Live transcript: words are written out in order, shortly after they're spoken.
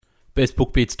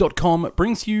bestbookbits.com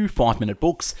brings you 5-minute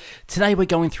books. Today we're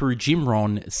going through Jim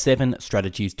Rohn's 7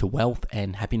 Strategies to Wealth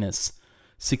and Happiness.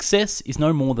 Success is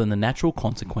no more than the natural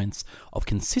consequence of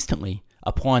consistently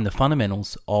applying the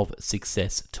fundamentals of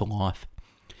success to life.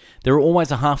 There are always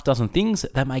a half dozen things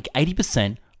that make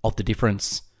 80% of the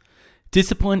difference.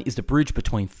 Discipline is the bridge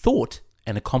between thought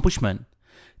and accomplishment.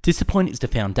 Discipline is the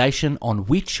foundation on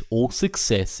which all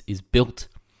success is built.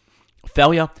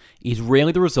 Failure is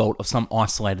rarely the result of some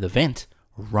isolated event.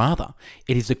 Rather,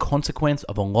 it is the consequence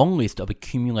of a long list of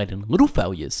accumulated little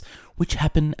failures which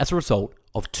happen as a result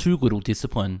of too little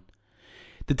discipline.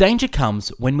 The danger comes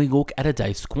when we look at a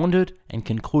day squandered and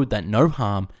conclude that no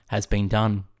harm has been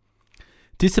done.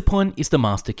 Discipline is the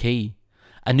master key.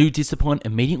 A new discipline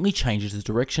immediately changes the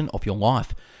direction of your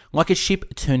life, like a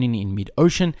ship turning in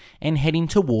mid-ocean and heading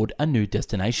toward a new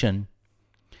destination.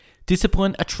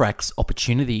 Discipline attracts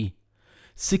opportunity.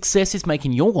 Success is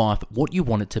making your life what you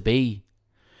want it to be.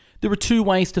 There are 2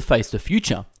 ways to face the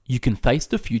future. You can face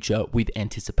the future with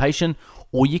anticipation,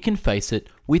 or you can face it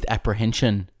with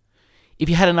apprehension. If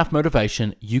you had enough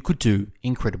motivation, you could do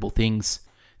incredible things.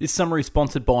 This summary is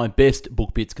sponsored by Best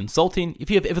Book Bits Consulting.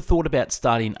 If you have ever thought about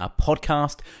starting a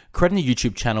podcast, creating a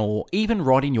YouTube channel, or even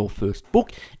writing your first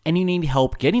book, and you need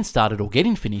help getting started or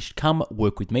getting finished, come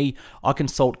work with me. I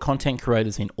consult content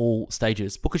creators in all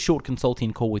stages. Book a short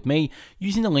consulting call with me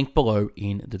using the link below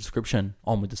in the description.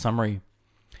 On with the summary.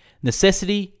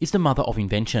 Necessity is the mother of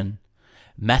invention.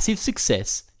 Massive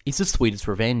success is the sweetest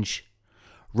revenge.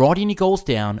 Writing your goals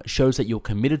down shows that you're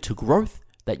committed to growth,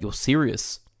 that you're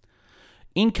serious.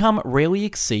 Income rarely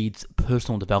exceeds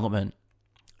personal development.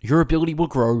 Your ability will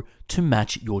grow to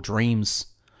match your dreams.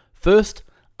 First,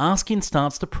 asking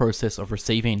starts the process of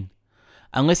receiving.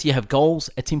 Unless you have goals,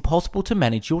 it's impossible to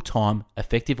manage your time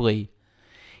effectively.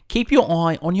 Keep your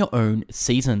eye on your own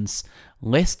seasons,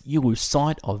 lest you lose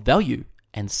sight of value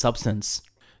and substance.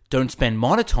 Don't spend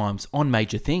minor times on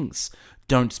major things.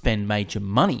 Don't spend major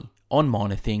money on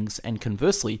minor things, and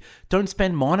conversely, don't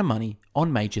spend minor money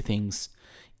on major things.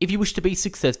 If you wish to be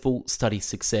successful, study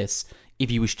success.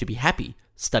 If you wish to be happy,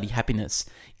 study happiness.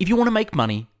 If you want to make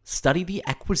money, study the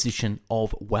acquisition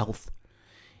of wealth.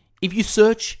 If you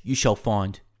search, you shall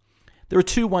find. There are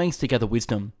 2 ways to gather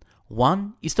wisdom.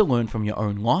 One is to learn from your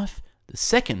own life. The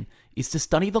second is to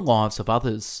study the lives of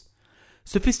others.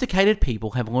 Sophisticated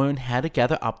people have learned how to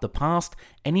gather up the past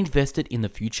and invest it in the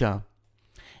future.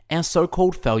 Our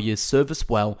so-called failures serve us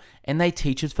well, and they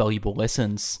teach us valuable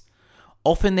lessons.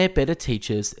 Often they're better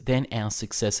teachers than our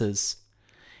successes.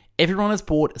 Everyone has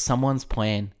bought someone's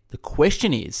plan. The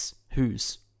question is,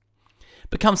 whose?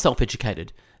 Become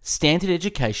self-educated. Standard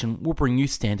education will bring you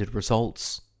standard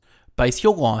results. Base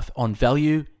your life on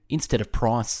value instead of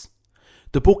price.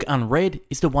 The book unread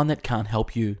is the one that can't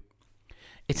help you.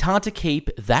 It's hard to keep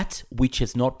that which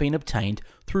has not been obtained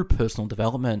through personal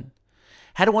development.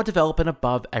 How do I develop an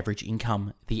above average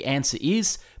income? The answer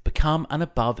is become an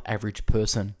above average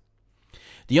person.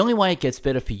 The only way it gets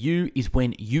better for you is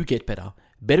when you get better.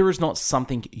 Better is not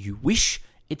something you wish,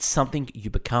 it's something you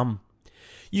become.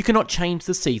 You cannot change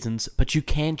the seasons, but you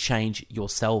can change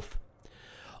yourself.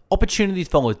 Opportunities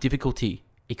follow difficulty.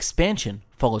 Expansion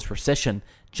follows recession,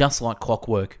 just like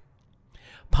clockwork.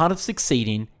 Part of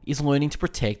succeeding is learning to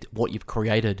protect what you've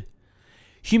created.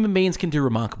 Human beings can do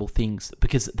remarkable things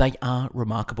because they are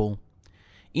remarkable.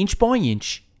 Inch by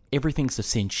inch, everything's a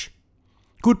cinch.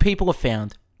 Good people are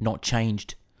found, not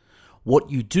changed.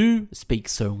 What you do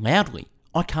speaks so loudly,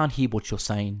 I can't hear what you're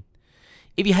saying.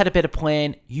 If you had a better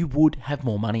plan, you would have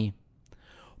more money.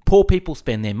 Poor people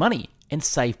spend their money and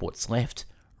save what's left.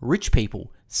 Rich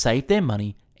people save their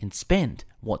money and spend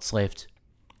what's left.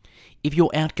 If your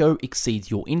outgo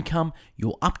exceeds your income,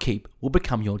 your upkeep will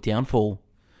become your downfall.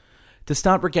 To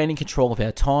start regaining control of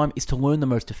our time is to learn the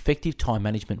most effective time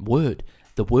management word.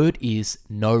 The word is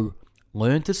no.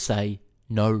 Learn to say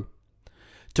no.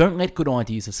 Don't let good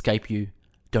ideas escape you.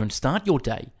 Don't start your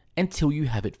day until you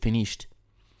have it finished.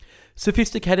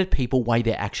 Sophisticated people weigh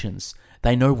their actions.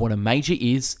 They know what a major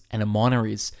is and a minor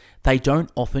is. They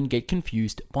don't often get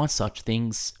confused by such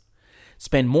things.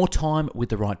 Spend more time with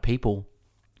the right people.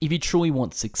 If you truly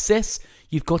want success,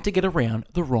 you've got to get around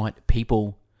the right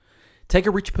people. Take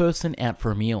a rich person out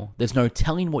for a meal. There's no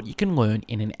telling what you can learn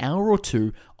in an hour or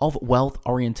 2 of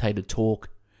wealth-orientated talk.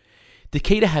 The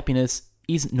key to happiness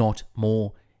is not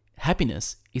more.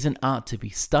 Happiness is an art to be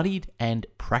studied and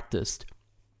practiced.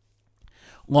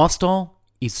 Lifestyle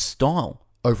is style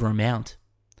over amount.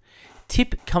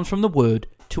 Tip comes from the word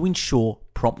to ensure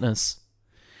promptness.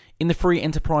 In the free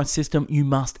enterprise system, you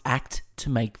must act to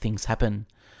make things happen.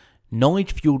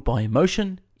 Knowledge fueled by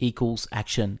emotion equals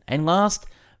action. And last,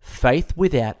 faith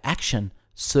without action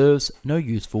serves no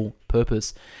useful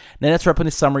purpose. Now that's wrap on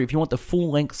this summary. If you want the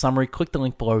full length summary, click the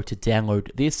link below to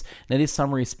download this. Now this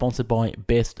summary is sponsored by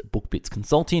Best Book Bits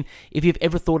Consulting. If you've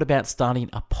ever thought about starting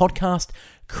a podcast,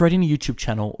 creating a YouTube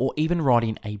channel, or even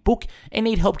writing a book and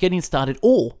need help getting started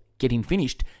or getting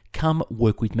finished, come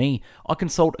work with me. I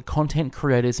consult content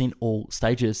creators in all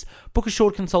stages. Book a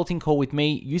short consulting call with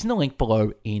me using the link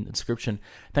below in the description.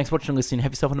 Thanks for watching and listening.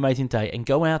 Have yourself an amazing day and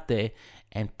go out there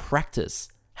and practice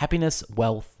happiness,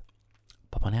 wealth.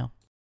 Bye-bye now.